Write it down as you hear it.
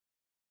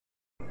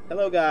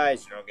Hello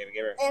guys, General Gaming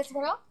Gamer. And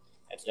tomorrow,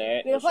 And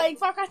today we're playing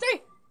Far Cry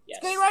 3. Yes.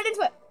 Let's get right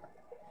into it.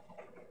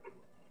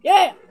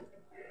 Yeah!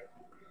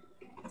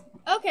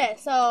 Okay,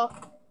 so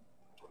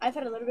I've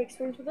had a little bit of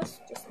experience with this,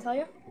 just to tell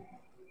you.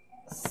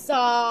 So,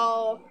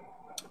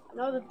 I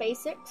know the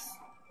basics.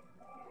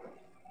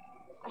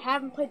 I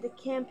haven't played the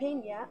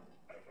campaign yet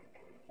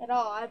at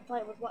all. I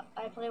play with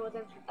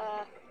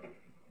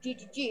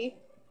GGG.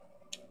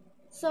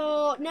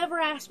 So never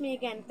ask me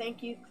again.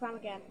 Thank you. Come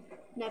again.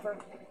 Never.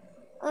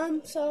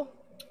 So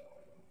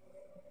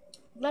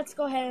let's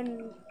go ahead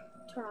and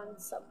turn on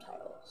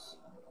subtitles.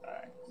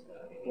 Alright.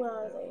 Where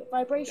are they?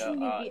 Vibration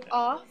need to be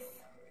off,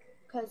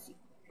 because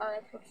our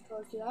export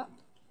controllers do that.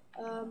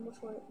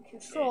 Which one?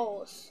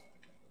 Controls.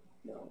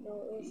 No,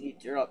 You need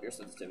to turn up your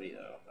sensitivity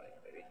though,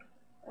 maybe.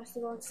 That's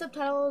the one.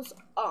 Subtitles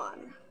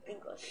on.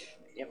 English.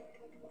 Yep.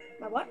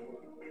 My what?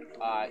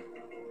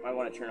 Might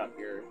want to turn up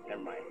your.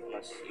 Never mind.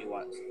 Unless you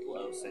want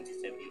low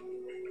sensitivity.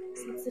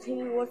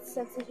 Sensitivity. What's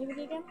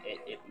sensitivity again?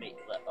 It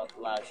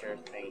allows your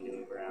thing to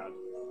move around.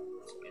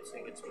 It's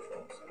controls.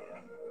 So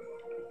yeah.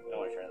 I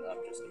want to turn it up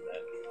just a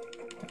bit.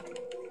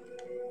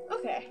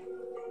 Okay.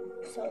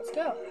 So let's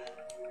go.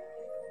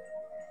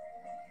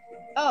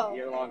 Oh.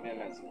 You're logged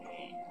in as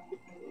me.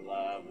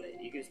 Love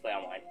it. You can just play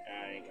online.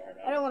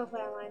 I don't want to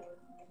play online.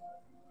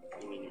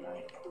 You mean you're not?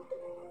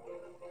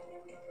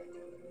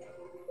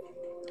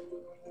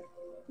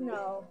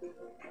 No.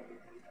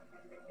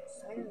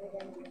 Sign it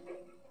again.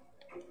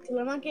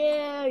 Killer Monkey!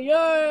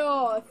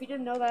 Yeah! If you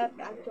didn't know that,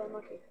 I'm Killer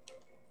Monkey.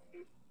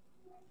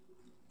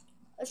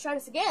 Let's try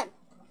this again.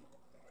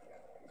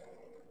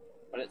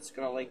 But it's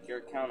gonna link your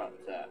account up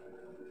to that.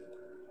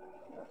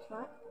 No, it's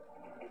not.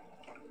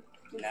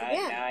 Do this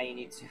again. Now you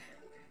need to.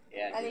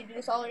 Yeah. I need to do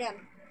this all again.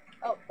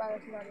 Oh,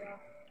 battery's already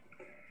off.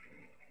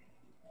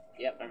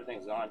 Yep,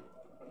 everything's on.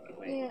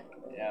 Wait. Yeah.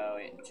 No,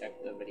 wait.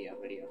 Check the video.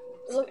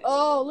 Look!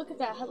 Oh, look at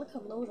that! Look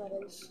how low that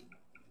is.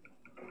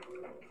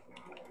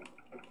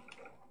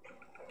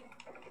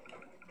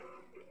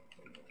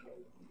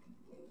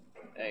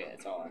 Hey,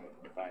 it's all on.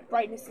 You're fine.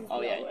 Brightness is Oh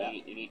low, yeah,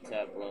 you need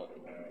to blow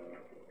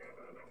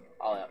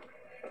all up.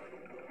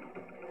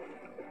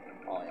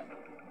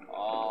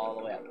 All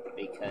the way up.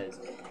 Because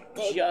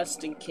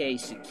just in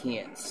case you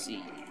can't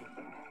see.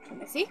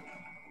 Can I see?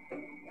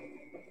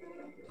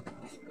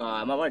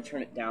 I might want to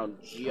turn it down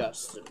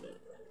just a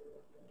bit.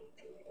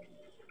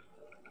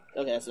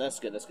 Okay, so that's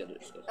good.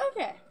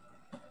 Okay.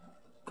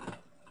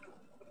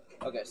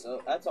 Okay,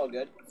 so that's all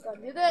good. Let's go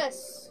do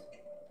this.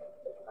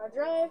 Our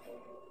drive.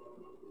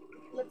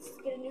 Let's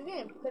get a new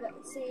game.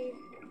 Let's see.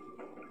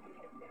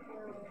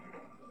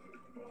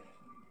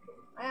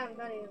 I haven't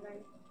done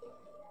anything.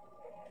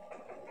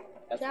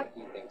 That's what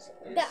he thinks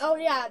it is. Oh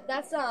yeah,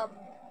 that's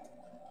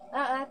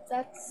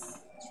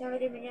General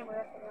Gaming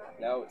Gamer.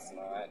 No, it's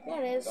not. Yeah,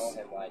 it is. Don't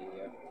have lie to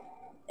you.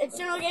 It's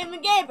General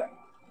Gaming Gamer.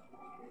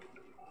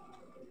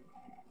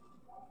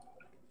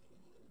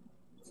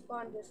 Let's go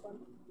on this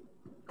one.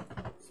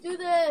 Let's do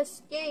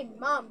this game.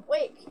 Mom,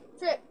 wake,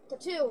 trip,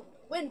 tattoo,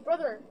 win,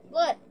 brother,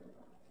 blood.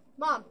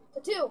 Mom,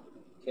 tattoo.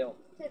 Kill.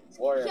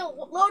 Warrior.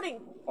 Kill.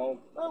 Loading. Home.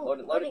 Oh,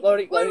 Loading.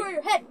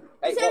 Warrior, head.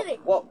 Hey, Insanity.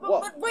 whoa.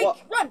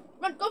 Wake. Run.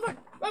 Go for it.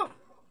 Go.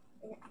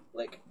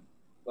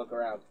 Look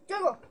around.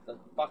 Jungle. The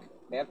fuck,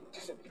 man.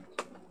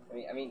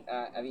 I mean,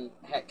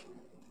 heck.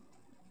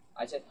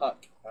 I said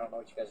huck. I don't know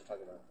what you guys are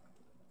talking about.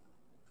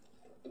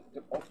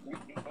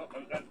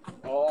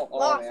 Oh,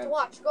 Lost, man.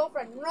 watch,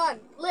 girlfriend, run,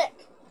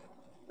 lick.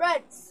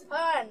 Friends,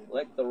 run.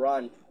 Lick the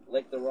run.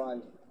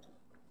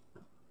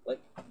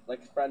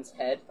 Lick friend's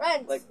head.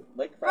 Friends. Lick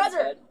friend's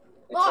Brother. head.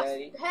 Lost.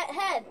 Insanity.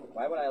 Head.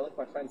 Why would I lick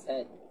my friend's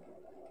head?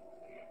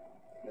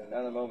 In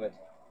another moment.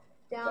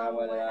 Down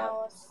went went out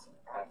Alice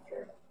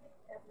after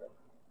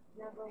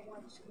never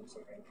once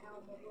considering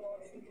how the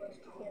world she was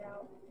to get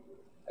out.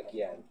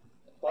 Again.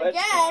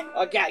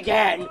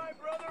 Again? My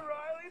brother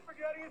Riley for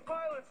getting his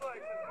pilot's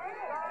license.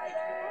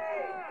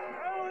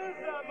 How is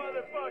that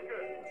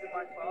motherfucker? To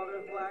my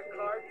father's black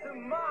card, to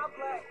my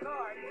black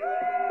card.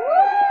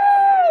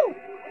 Woo!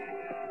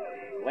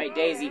 Wait,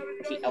 Daisy.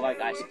 Oh my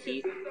gosh,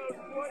 Keith.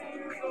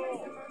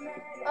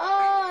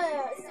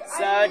 Oh,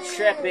 So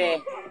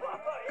trippy.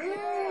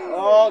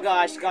 Oh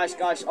gosh.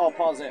 Oh,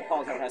 pause it.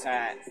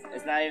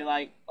 It's not even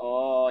like.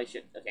 Oh, I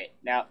should. Okay,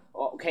 now.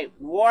 Okay,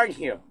 warn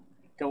you.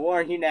 To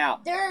warn you now.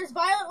 There's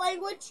violent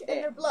language in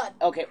their blood.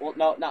 Okay, well,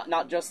 no,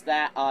 not just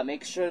that.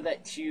 Make sure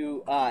that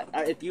you,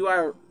 if you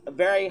are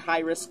very high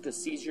risk to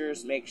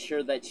seizures, make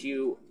sure that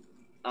you,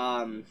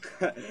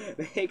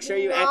 make sure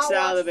you exit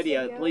out of the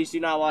video. Please do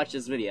not watch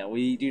this video.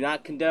 We do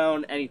not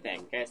condone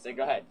anything. Okay, so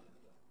go ahead.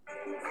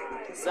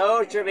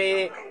 So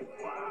trippy.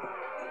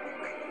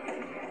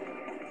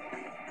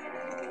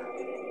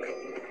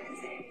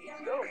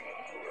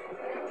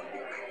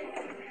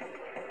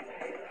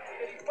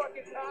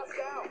 Passed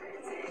out.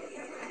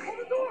 Open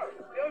the door.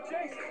 Yo,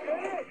 Jason, get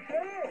in.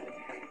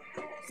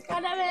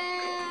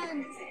 Spider-Man!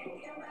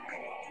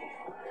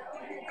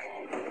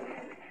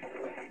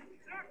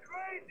 You're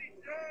crazy,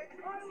 Jay.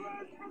 I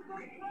learned from the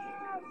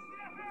past.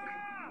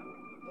 Yeah!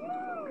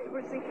 Woo!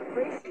 Ever think of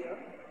ratio?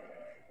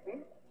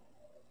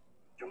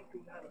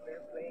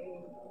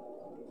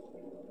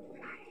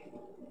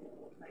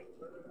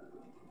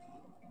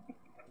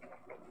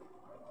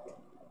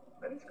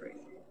 That is crazy.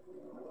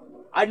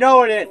 I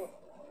know it is.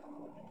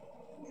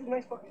 This is a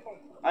nice fucking phone.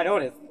 I know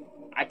it is.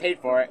 I paid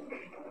for it.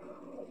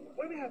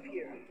 What do we have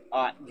here?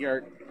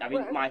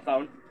 My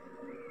phone.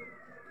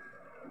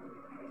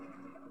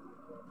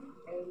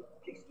 And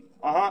Jason.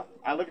 Uh-huh.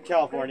 I live in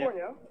California.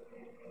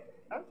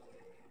 Huh?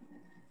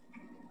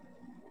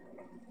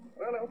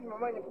 Well, I hope your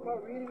mama and your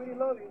papa really, really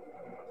love you.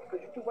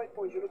 Because you two white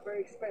boys, you look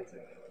very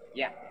expensive.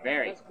 Yeah,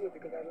 very. That's good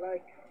because I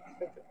like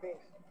expensive things.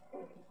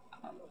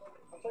 I'm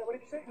sorry, what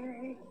did you say?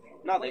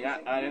 Nothing.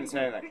 I didn't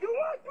say anything. Do you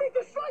want me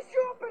to slice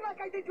you open like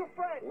I did your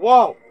friend?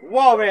 Whoa!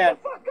 Whoa, man!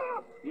 Shut the fuck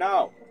up!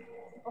 No.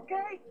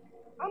 Okay?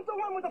 I'm the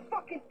one with the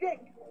fucking dick.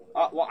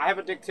 Well, I have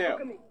a dick too. Look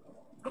at me.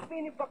 Look me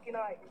in your fucking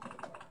eye.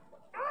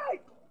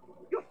 Hey!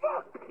 You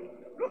fuck!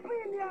 Look me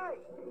in the eye.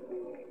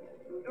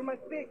 You're my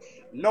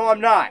bitch. No, I'm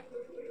not.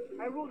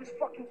 I rule this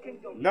fucking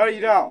kingdom. No,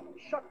 you don't.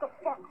 Shut the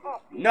fuck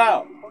up.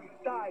 No. Or you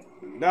die.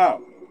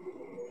 No.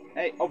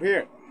 Hey, over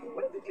here.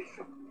 What is it,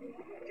 Jason?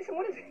 Jason,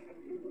 what is it?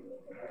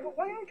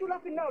 Why aren't you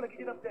laughing now like you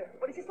did up there?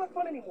 But is this not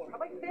fun anymore?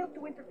 Have I failed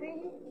to entertain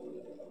you?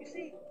 You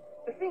see,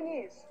 the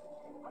thing is,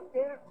 up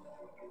there,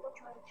 you thought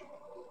you had a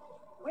chance.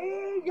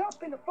 Way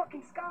up in the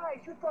fucking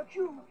skies, you thought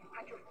you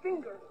had your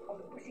finger on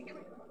the pussy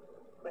trigger.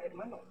 But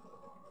hermano,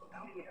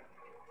 down here.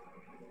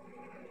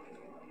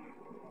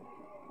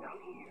 Down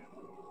here.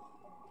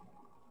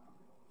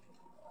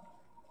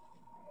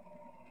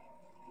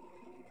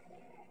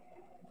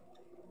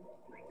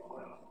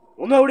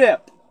 Well, no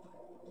dip.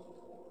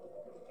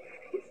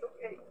 It's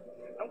okay.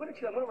 I'm gonna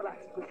chill, I'm gonna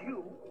relax, because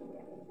you,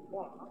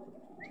 wow,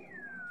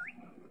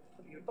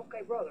 your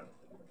okay brother,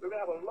 we're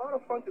gonna have a lot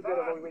of fun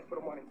together while we wait for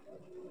the money.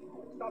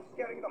 Stop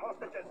scaring the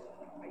hostages.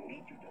 I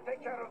need you to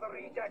take care of the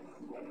rejects.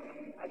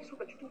 I just hope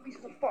that you two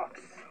pieces of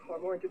fox are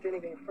more entertaining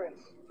than your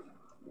friends.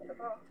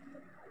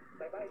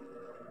 Bye-bye.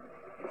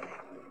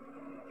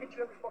 Get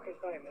you every fucking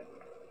time,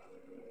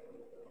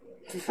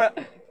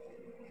 man.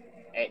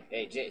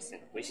 Hey, Jason.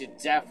 We should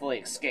definitely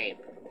escape.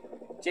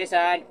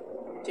 Jason!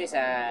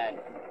 Jason!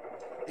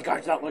 The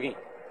guard's not looking.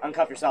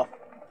 Uncuff yourself.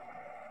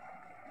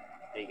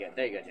 There you go,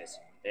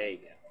 Jason. There you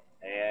go,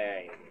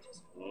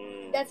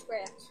 Jason. That's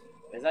Grant.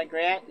 Is that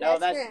Grant? No,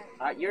 That's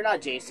Grant. You're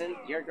not Jason.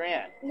 You're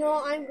Grant.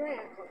 No, I'm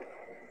Grant.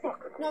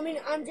 No, I mean,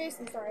 I'm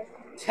Jason, sorry.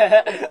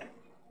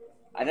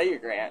 I know you're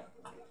Grant.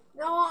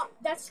 No,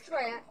 that's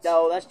Grant.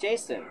 No, that's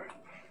Jason.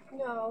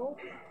 No.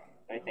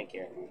 Let me think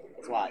here.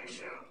 Let's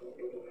watch.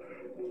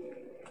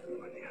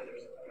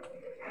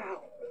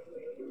 How?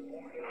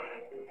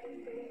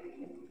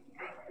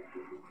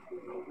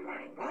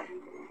 What?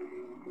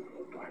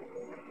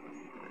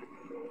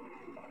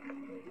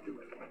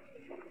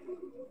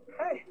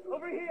 Hey,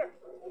 over here.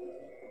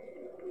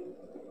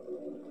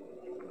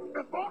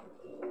 The fuck?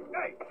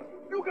 Hey,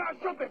 you guys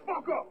shut the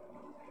fuck up.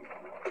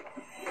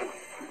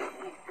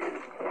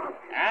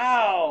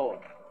 Ow!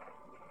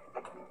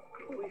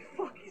 Holy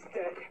fuck, he's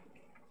dead.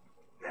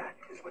 That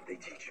is what they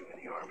teach you in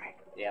the army.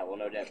 Yeah, well,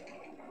 no doubt.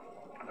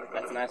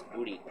 That's a nice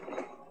booty.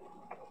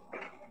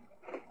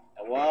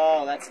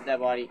 Whoa, that's a dead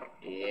body.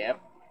 Yep.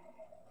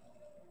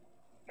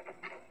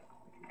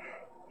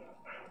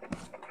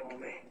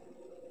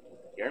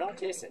 You're not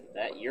Jason.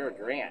 You're a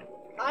Grant.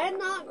 I am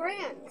not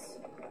Grant.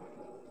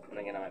 I'm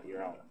thinking I might be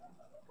wrong.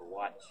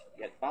 Watch.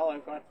 You got to follow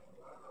him, come on.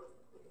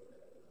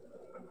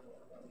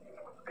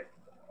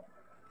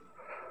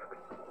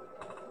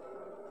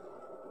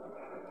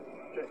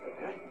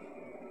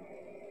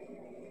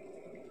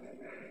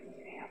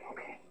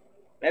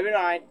 Maybe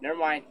not. Never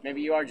mind.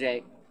 Maybe you are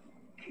Jay.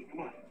 Come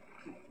on.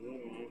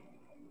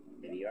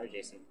 Maybe you are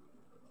Jason.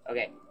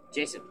 Okay,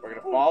 Jason, we're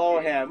gonna follow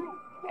him,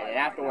 and then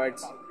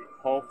afterwards,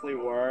 hopefully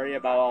worry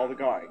about all the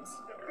guards.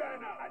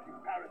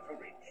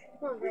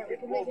 Come on, Grant, we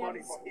can make it out of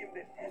this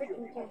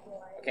freaking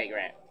campfire. Okay,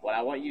 Grant. What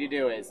I want you to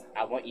do is,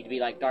 I want you to be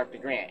like Dr.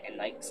 Grant and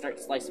like start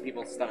slicing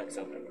people's stomachs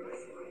open.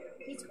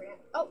 He's Grant.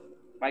 Oh,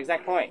 My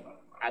exact point.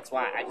 That's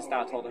why I just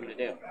now told him to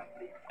do.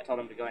 I told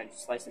him to go ahead and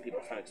slice some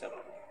people's stomachs open.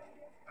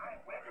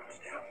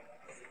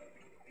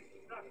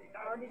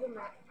 already done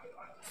that.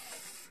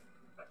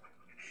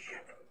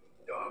 Shit.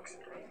 Dogs.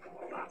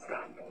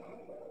 Stop.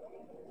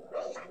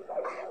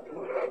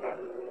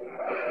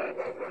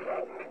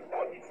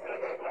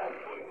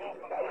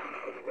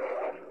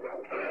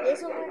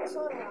 This looks like a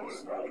soda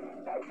house.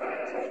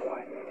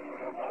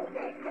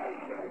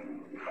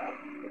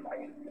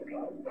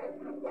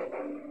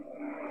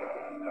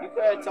 You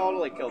could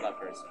totally kill that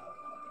person.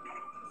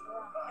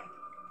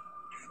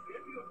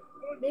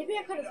 Maybe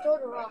I could have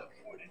thrown a rock.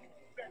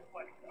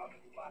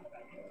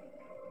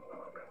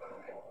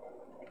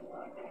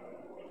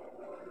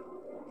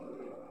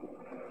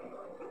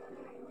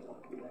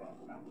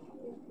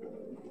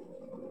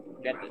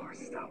 Get the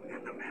Stop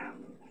at the map.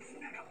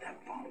 Pick up that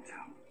phone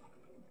tower.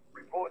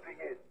 Reporting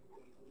in.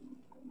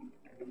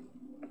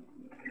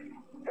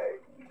 Hey,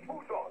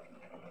 who's on?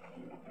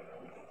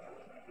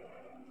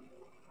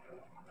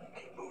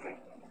 Keep moving.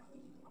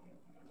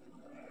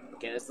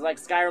 Okay, this is like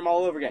Skyrim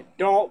all over again.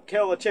 Don't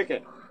kill a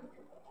chicken.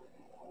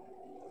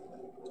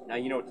 Now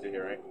you know what to do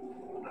here, right?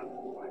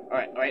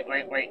 Alright,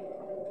 wait.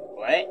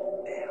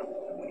 What? Damn,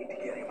 we need to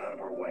get him out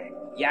of our way.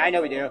 Yeah, I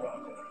know we do.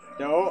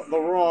 No, The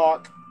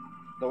Rock.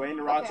 Dwayne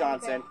The Rock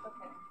Johnson.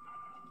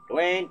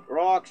 Dwayne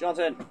Rock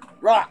Johnson.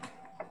 Rock!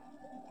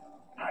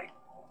 Hi.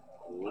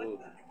 Ooh.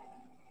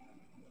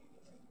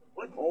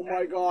 What? Oh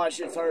my gosh,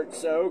 it hurts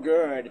so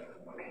good.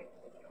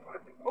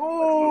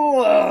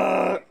 Ooh!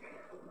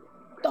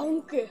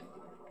 Donkey.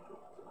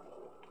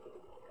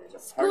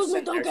 Person,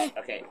 me, donkey.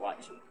 Okay,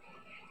 watch.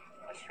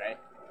 Watch, right?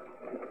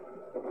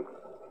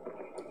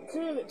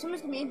 Someone's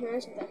gonna be in here,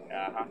 isn't there?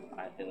 Uh-huh.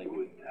 I feel like...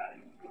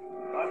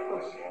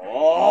 Oh.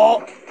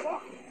 Oh!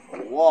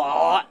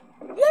 What?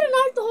 You had a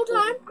knife the whole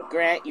time?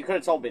 Grant, you could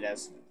have told me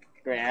this.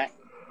 Grant,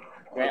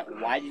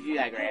 why did you do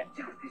that, Grant?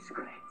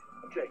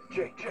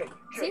 Jake.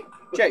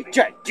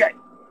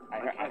 I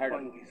heard I him.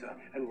 find Lisa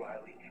and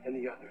Riley and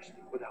the others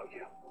without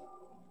you.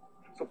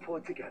 So pull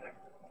it together.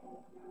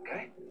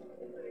 Okay?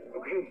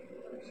 Okay.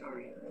 I'm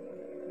sorry.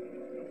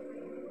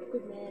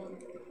 Good man.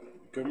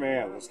 Good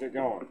man, let's get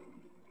going.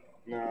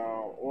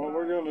 Now, what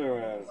we're gonna do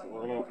is,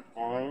 we're gonna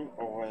find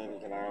a way to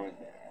get out of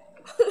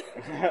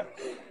here.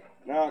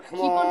 Now, come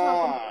Keep on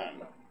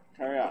on!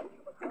 Hurry up.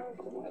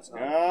 Let's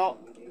go.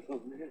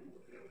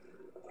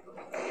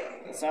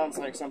 It sounds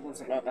like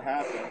something's about to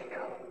happen.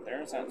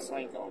 There's that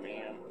Slanko,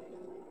 man.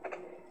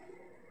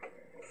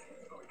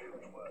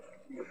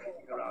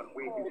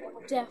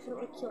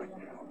 Definitely kill him.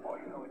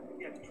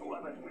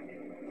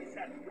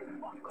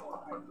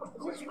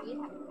 Is this weed?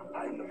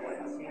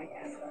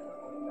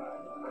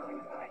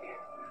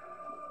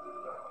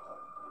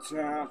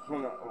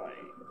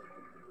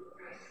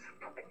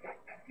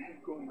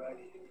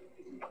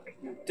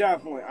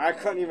 Definitely. I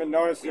couldn't even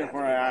notice you if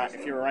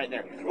you were right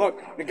there.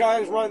 Look, the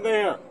guy's right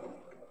there.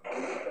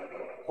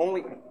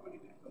 Holy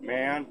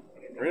man,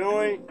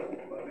 really?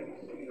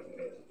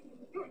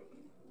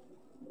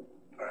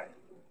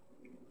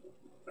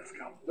 Let's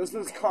go. This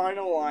is kind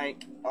of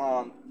like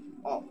oh,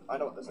 I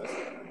know what this is.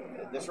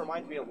 This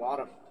reminds me a lot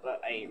of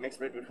a mixed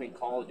breed between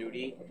Call of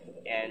Duty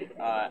and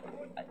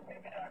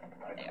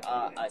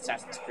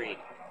Assassin's Creed.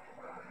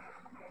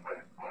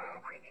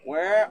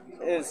 Where's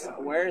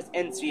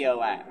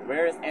NCO at?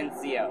 Where's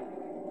NCO?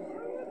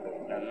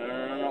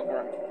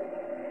 No.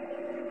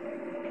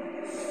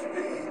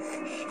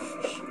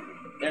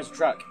 There's a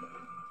truck.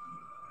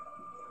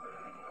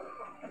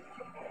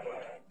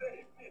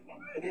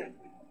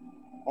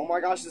 Oh my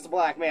gosh, it's a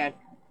black man.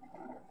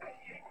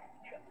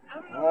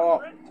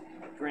 Oh,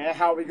 Grant,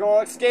 how are we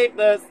gonna escape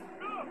this?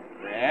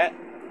 Grant,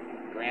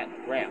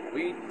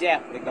 we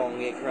definitely gonna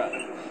get crushed.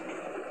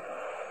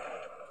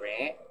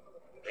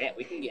 Grant,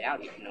 we can get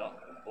out here. No.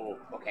 Oh,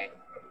 okay.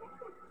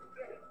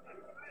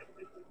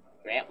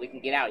 Grant, we can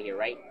get out of here,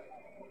 right?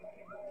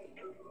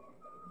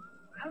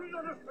 Have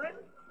another friend?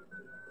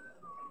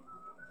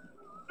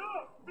 No,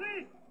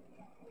 please.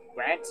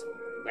 Grant,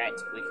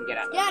 we can get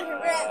out. Get out of here,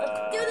 Grant.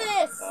 Let's do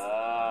this.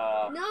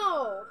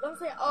 No, don't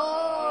say,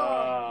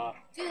 oh.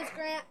 Do this,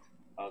 Grant.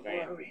 Oh,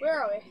 Grant.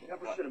 Where are we?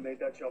 Never should have made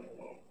that jump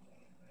alone.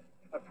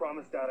 I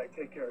promised Dad I'd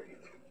take care of you.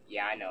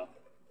 Yeah, I know.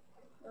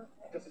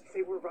 Does it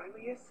say where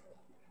Riley is?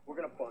 We're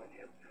gonna find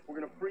him. We're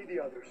gonna free the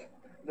others.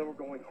 Then we're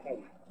going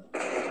home.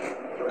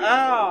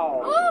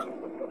 Ow! Oh.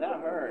 That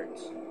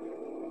hurts.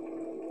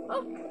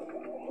 Oh.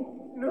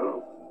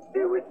 No!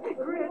 Stay with me,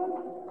 Grant!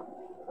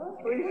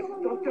 Please,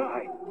 don't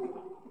die!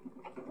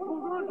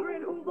 Hold on,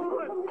 Grant, hold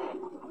on!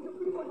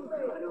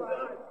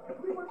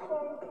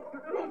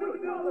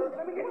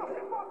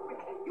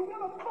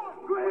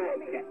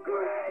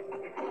 Grant!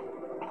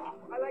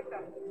 I like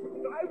that.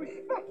 I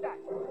respect that.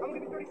 I'm gonna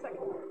give you 30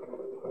 seconds.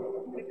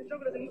 And if the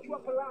jungle doesn't eat you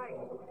up alive,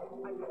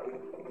 I will.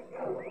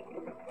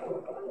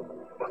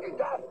 Fucking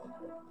death!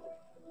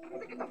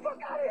 Get the fuck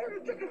out of here, you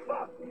chicken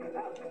fuck!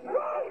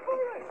 Run,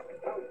 Forrest!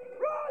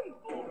 Run!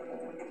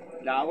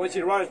 Now I want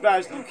you to run as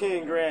fast as you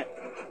can, Grant.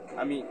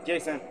 I mean,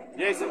 Jason.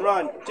 Jason,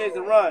 run!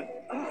 Jason, run!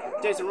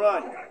 Jason,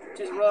 run!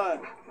 Jason, run!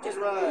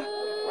 Jason, run!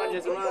 Run,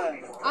 Jason,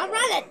 run! I'm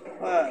running.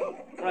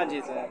 Run,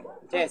 Jason.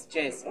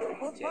 Jason,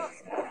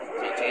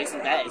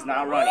 that is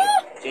not running.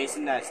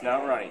 Jason, that's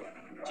not running.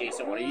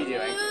 Jason, what are you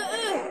doing?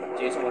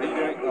 Jason, what are you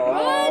doing?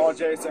 Oh,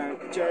 Jason,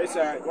 what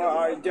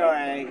are you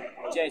doing?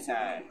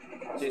 Jason.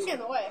 Get in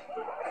the way.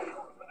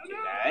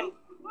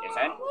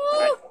 Jason.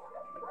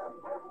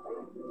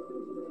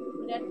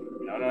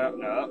 No.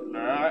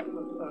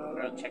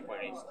 Check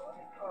where he is.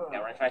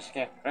 Now run as fast as you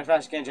can.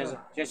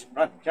 Jason.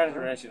 Run. Try to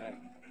rush it.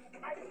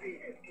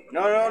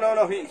 No.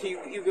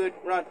 You good.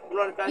 Run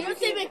as fast as you can. You don't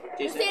see me.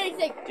 You don't see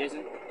anything.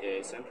 Jason.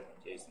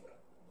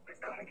 I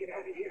gotta get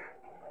out of here.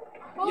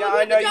 Oh, Yeah,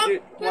 I know you do.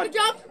 Come on.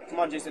 Jump. Come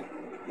on, Jason.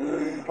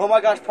 Oh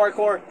my gosh,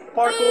 parkour!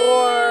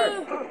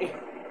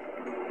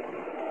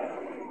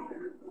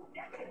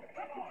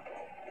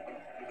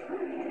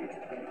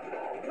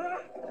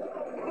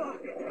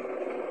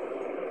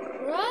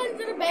 Run. Is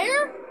it a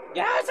bear?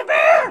 Yeah, it's a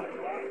bear!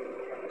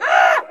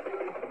 Ah!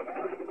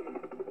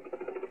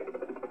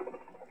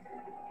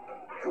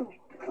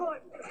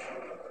 Cut!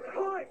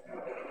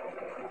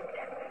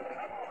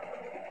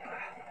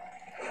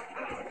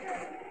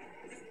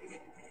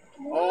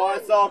 Oh,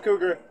 it's saw a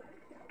cougar.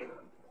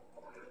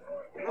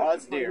 Oh,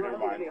 that's deer. Never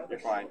mind. You're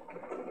fine.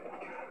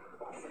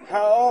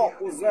 How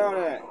was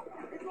that?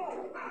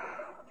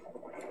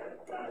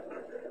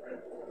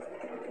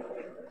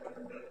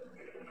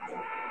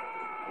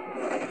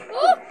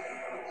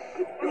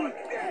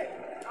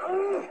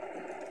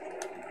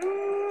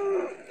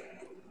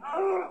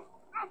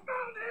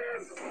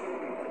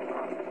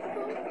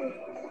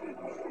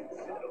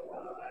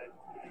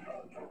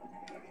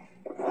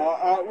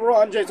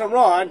 Run, Jason,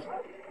 run!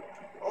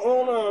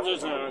 Oh no,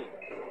 Jason!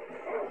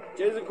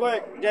 Jason,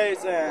 quick!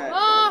 Jason!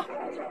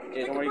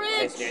 Jason, where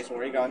you, Jason,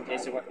 where you going?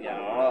 Jason, what? Yeah,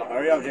 oh,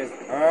 hurry up,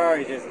 Jason!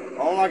 Hurry, Jason!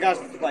 Oh my gosh,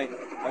 it's a plane!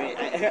 I mean,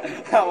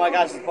 oh my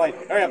gosh, it's a plane!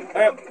 Hurry up!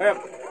 Hurry up! Hurry up!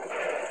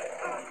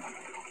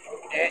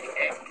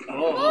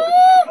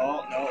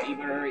 Oh, no, you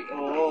better hurry!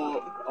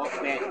 Oh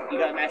man, you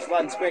gotta mash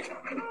buttons quick!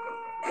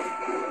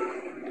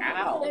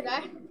 Ow! Did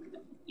I?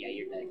 Yeah,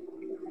 you're dead.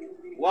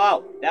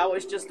 Wow, that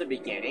was just the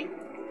beginning.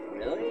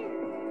 Really?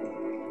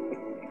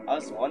 I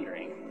was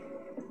wondering.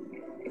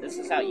 This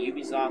is how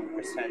Ubisoft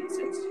presents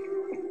its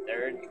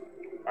third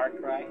Far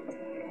Cry.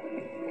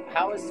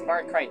 How is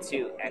Far Cry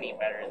 2 any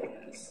better than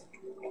this?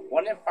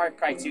 When did Far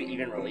Cry 2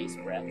 even release,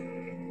 Brett?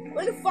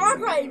 When did Far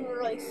Cry even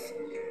release?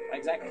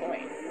 Exact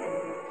point.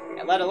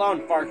 And let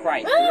alone Far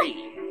Cry 3.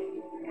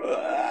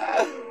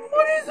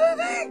 What is that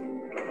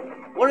thing?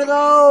 What are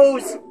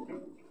those?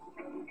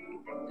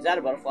 Is that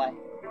a butterfly?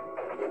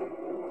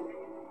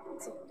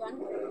 It's a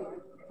gun.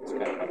 It's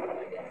kind of a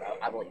butterfly. Yeah,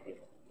 I believe you.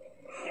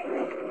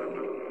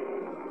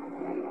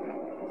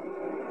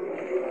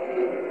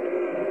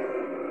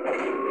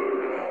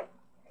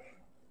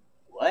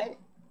 What?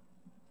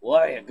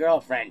 Warrior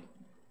girlfriend.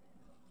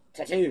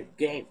 Tattoo.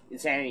 Game.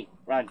 Insanity.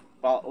 Run.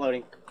 Ball.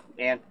 Loading.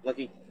 And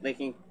looking.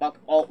 Licking. Buck.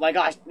 Oh my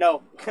gosh.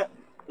 No.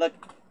 Look.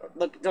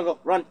 Jungle.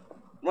 Run.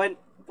 Run.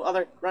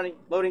 Other. Running.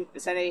 Loading.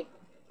 Insanity.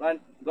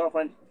 Run.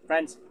 Girlfriend.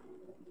 Friends.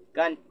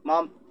 Gun.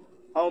 Mom.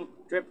 Home.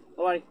 Drip.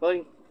 Loading.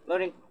 Loading.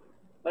 Loading.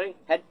 Loading.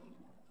 Head.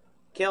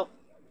 Kill.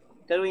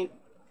 Tatooine.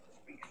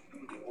 Speaks to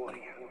the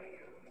warrior.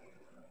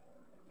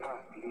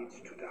 Path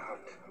leads to the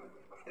heart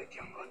of the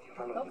jungle.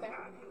 Follow the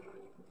path.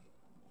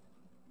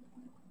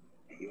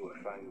 You will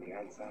find the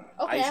answer.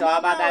 Are you Okay, sure I'm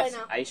about that?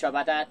 now. Are you sure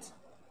about that?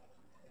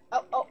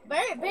 Oh,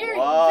 very,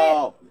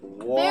 Whoa.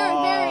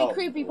 very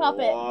creepy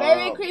puppet. Whoa.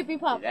 Very creepy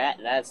puppet.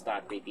 That's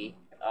not creepy.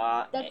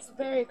 That's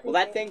very creepy. Will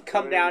that thing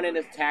come down and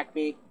attack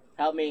me?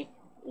 Help me.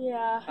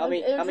 Yeah. Help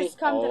me. It'll Help me. just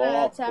come to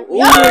the attack.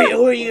 Who are you?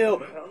 Who are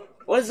you?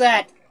 What is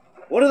that?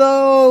 What are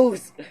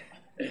those?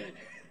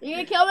 You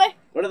gonna kill me?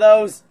 What are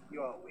those?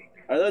 You are weak.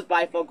 Are those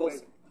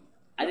bifocals?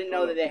 I didn't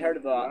know that they heard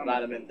about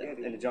them in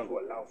the jungle.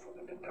 To allow for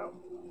the town.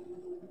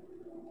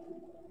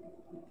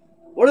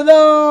 What are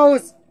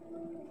those?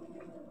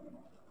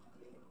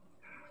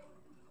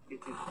 It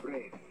is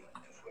brave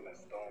to swim a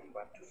storm,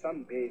 but to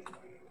sunbathe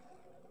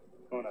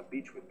on a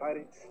beach with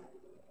pirates,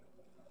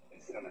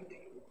 insanity.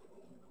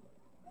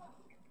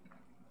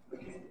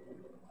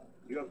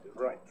 You have the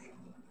right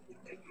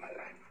to take my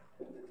life.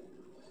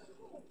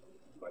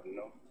 But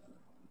no,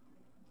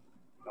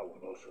 I will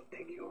also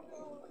take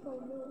yours.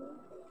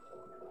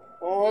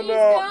 Oh Please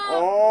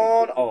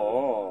no. don't.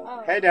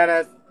 Oh. Hey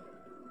Dennis.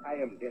 I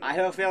am dead. I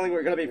have a feeling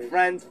we're gonna be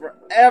friends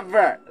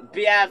forever.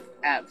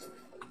 BFF.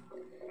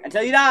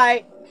 Until you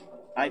die.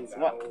 That's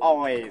what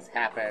always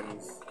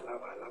happens.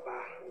 Lava, lava.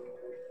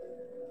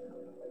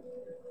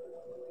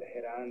 The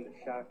heron, the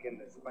shark, and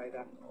the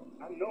spider.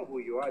 I know who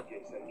you are,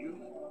 Jason. You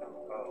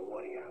are a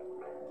warrior.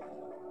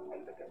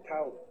 And the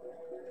Tao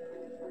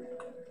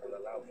will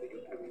allow for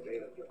you to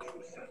reveal your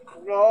true self.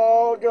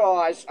 Oh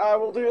gosh, I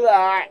will do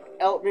that.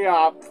 Help me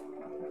up.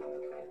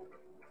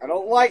 I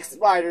don't like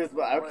spiders,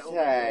 but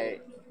okay.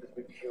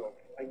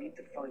 I need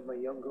to find my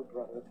younger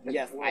brother.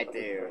 Yes, I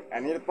do. I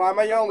need to find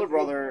my younger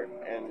brother,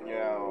 and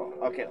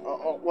okay.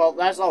 Well,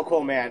 that's all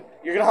cool, man.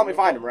 You're gonna help me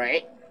find him,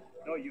 right?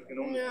 No, you can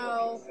only No.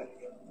 help yourself.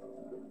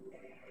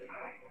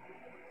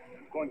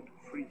 I'm going to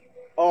free you.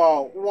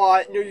 Oh,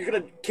 what? You're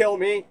gonna kill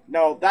me?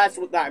 No, that's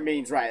what that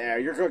means right there.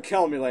 You're gonna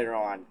kill me later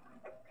on.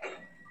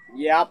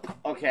 Yep.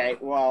 Okay.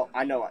 Well,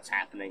 I know what's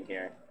happening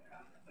here.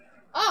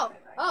 Oh.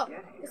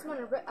 This one,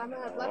 I'm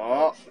at a black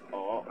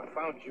Oh. I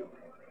found you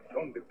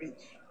on the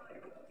beach.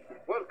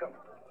 Welcome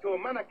to a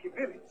Manaki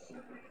village.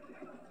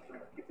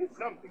 It is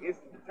something,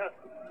 isn't it? Huh?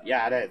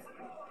 Yeah, it is.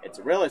 It's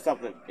really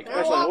something,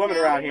 especially the women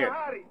around here.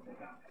 Hurry.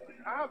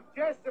 I have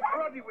Jason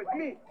Brody with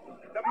me,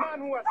 the man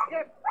who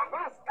escaped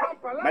Fast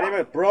Kampala. My name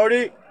is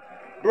Brody.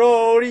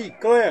 Brody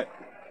Clint.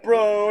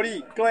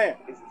 Brody Clint.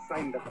 It's a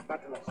sign that the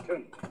battle has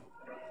turned.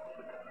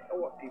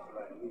 Our people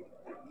are in need.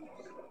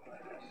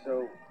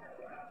 So,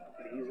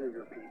 these are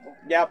your people?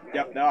 Yep,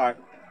 they are.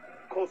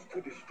 Calls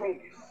to the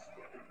strongest.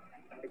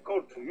 They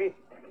call to me.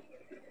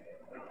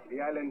 The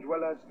island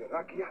dwellers, the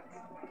Rakyat.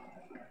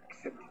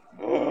 Accept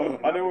it.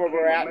 I know where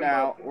we're at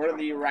now. We're in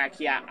the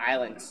Rakyat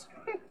Islands.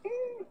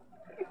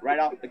 Right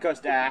off the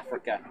coast of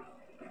Africa.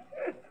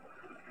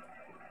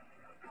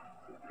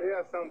 They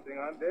are something,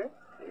 aren't they?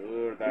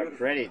 Ooh, they're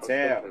pretty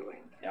too.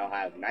 They'll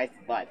have nice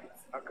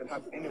butts. I could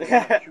have anyone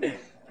I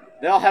choose.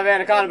 They all have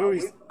anaconda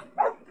booties.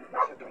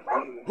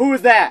 Who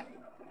is that?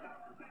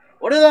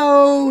 What are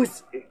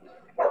those?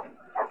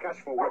 Cash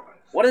for weapons.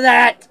 What is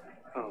that?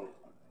 Oh.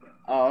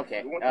 Oh,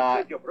 okay. You want to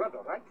save your brother,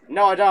 right?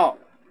 No, I don't.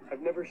 I've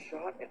never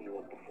shot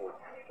anyone before.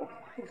 Oh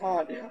my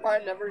god, I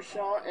never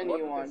shot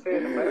anyone. What did they say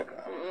in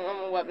America?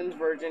 I'm a weapons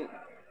virgin.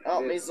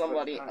 Help me,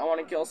 somebody. I want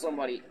to kill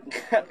somebody.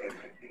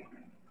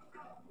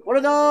 What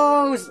are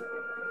those?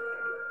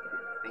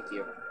 Thank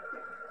you.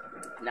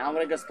 Now I'm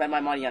gonna go spend my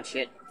money on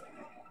shit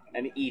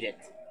and eat it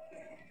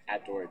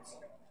afterwards.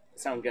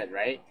 Sound good,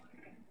 right?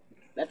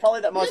 That's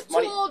probably the most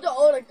money. You're too old to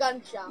own a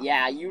gun shop.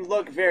 Yeah, you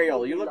look very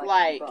old. You look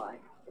like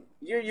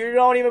you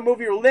don't even move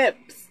your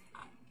lips.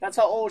 That's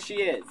how old she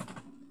is.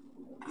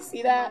 You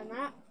see that?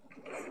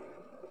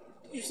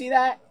 Did you see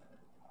that?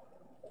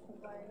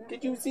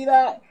 Did you see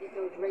that?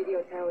 Those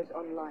radio towers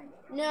online.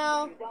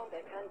 No.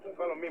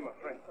 Follow me, my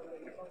friend.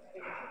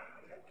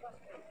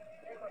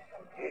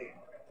 Hey,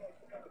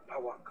 the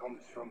power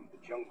comes from the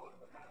jungle,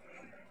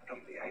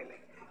 from the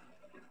island.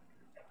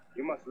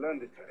 You must learn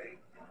the terrain.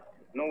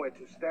 Know where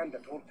to stand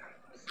at all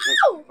times.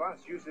 Ow! Voss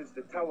uses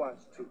the towers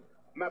to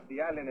map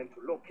the island and to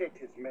locate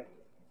his men.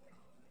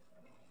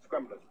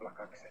 Scramblers block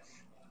access.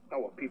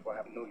 Our people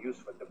have no use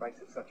for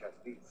devices such as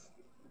these.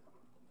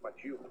 But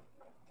you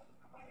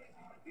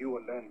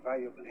will learn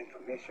valuable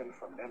information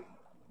from them.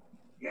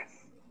 Yes,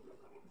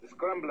 the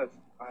scramblers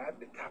are at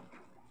the top.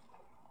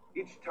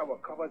 Each tower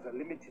covers a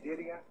limited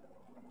area.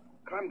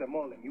 Climb them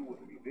all and you will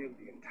reveal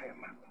the entire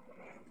map.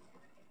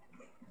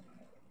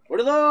 What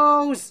are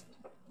those?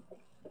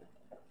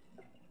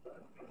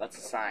 That's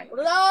a sign. What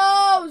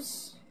are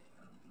those?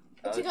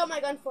 You Those? took out my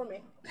gun for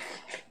me.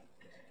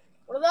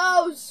 What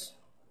are those?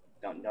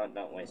 Don't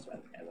waste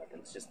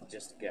weapons.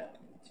 Just go.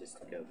 Just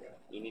go, bro.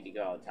 You need to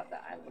go on top of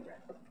that island,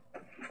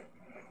 bro.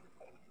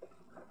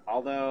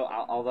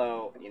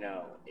 Although, you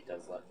know, it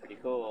does look pretty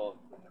cool.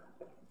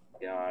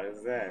 You know what I'm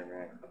saying,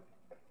 right?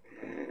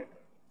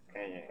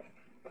 Okay.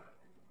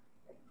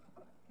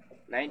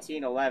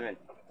 1911.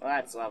 Well,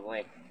 that's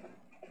lovely.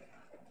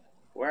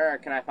 Where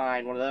can I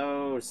find one of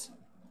those?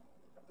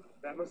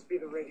 That must be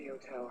the radio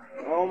tower.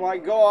 Oh my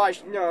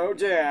gosh, no,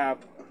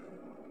 Dap.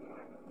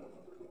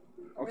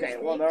 Okay,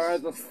 well,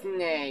 There's there's a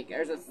snake.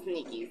 There's a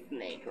sneaky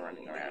snake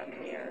running around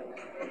here.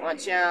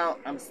 Watch out,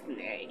 I'm a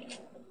snake.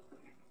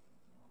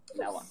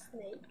 No,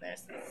 Snake.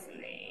 there's a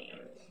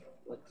snake.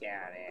 Look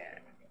at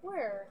it.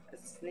 Where? A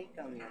snake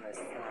on the other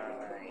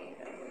side.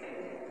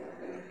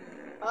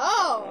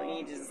 Oh.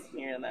 You just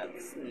hear that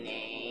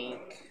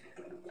snake.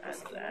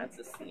 That's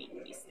a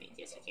sneaky snake.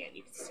 Yes, you can.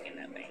 You can skin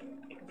that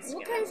thing. You can skin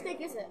What kind of it.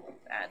 snake is it?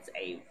 That's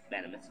a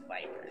venomous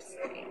viper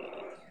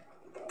snake.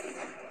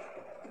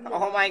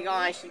 Oh my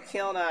gosh, you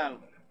killed him!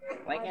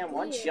 Like in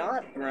one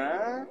shot,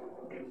 bruh.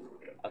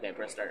 Okay,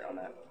 press start on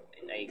that.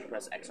 Now you can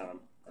press X on him.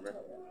 Remember?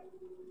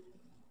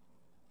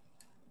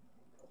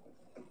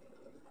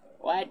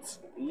 What?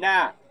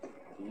 Nah.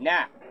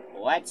 Nah.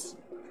 What?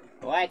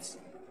 What?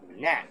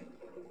 Nah.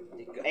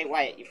 Hey,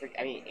 Wyatt,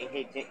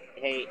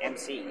 hey,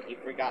 MC, you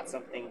forgot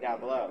something down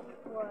below.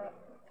 What?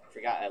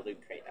 Forgot a loot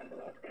crate down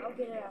below. I'll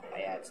get it out. Oh,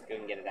 yeah, just go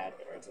and get it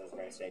afterwards. I was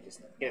going to say,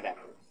 just get it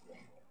afterwards.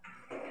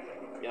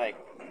 You're like,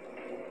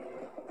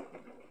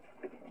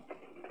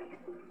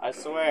 I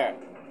swear,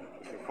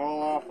 if you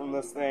fall off from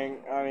this thing,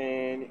 I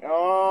mean,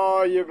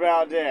 oh, you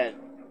about did.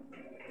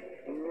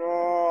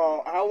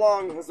 No, how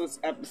long has this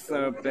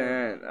episode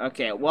been?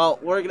 Okay, well,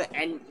 we're gonna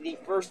end the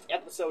first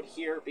episode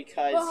here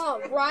because.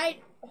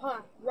 Right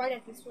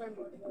at the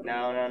scrambler.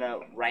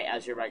 No. Right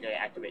as you're about to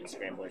activate the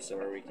scrambler, so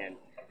where we can.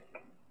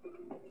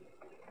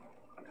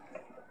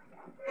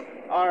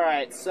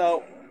 Alright,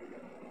 so.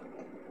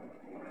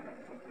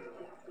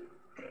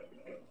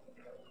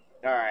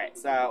 Alright,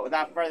 so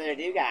without further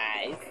ado,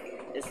 guys,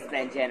 this has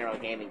been General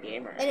Gaming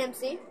Gamer. And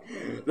MC.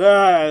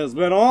 That has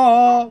been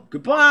all.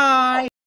 Goodbye!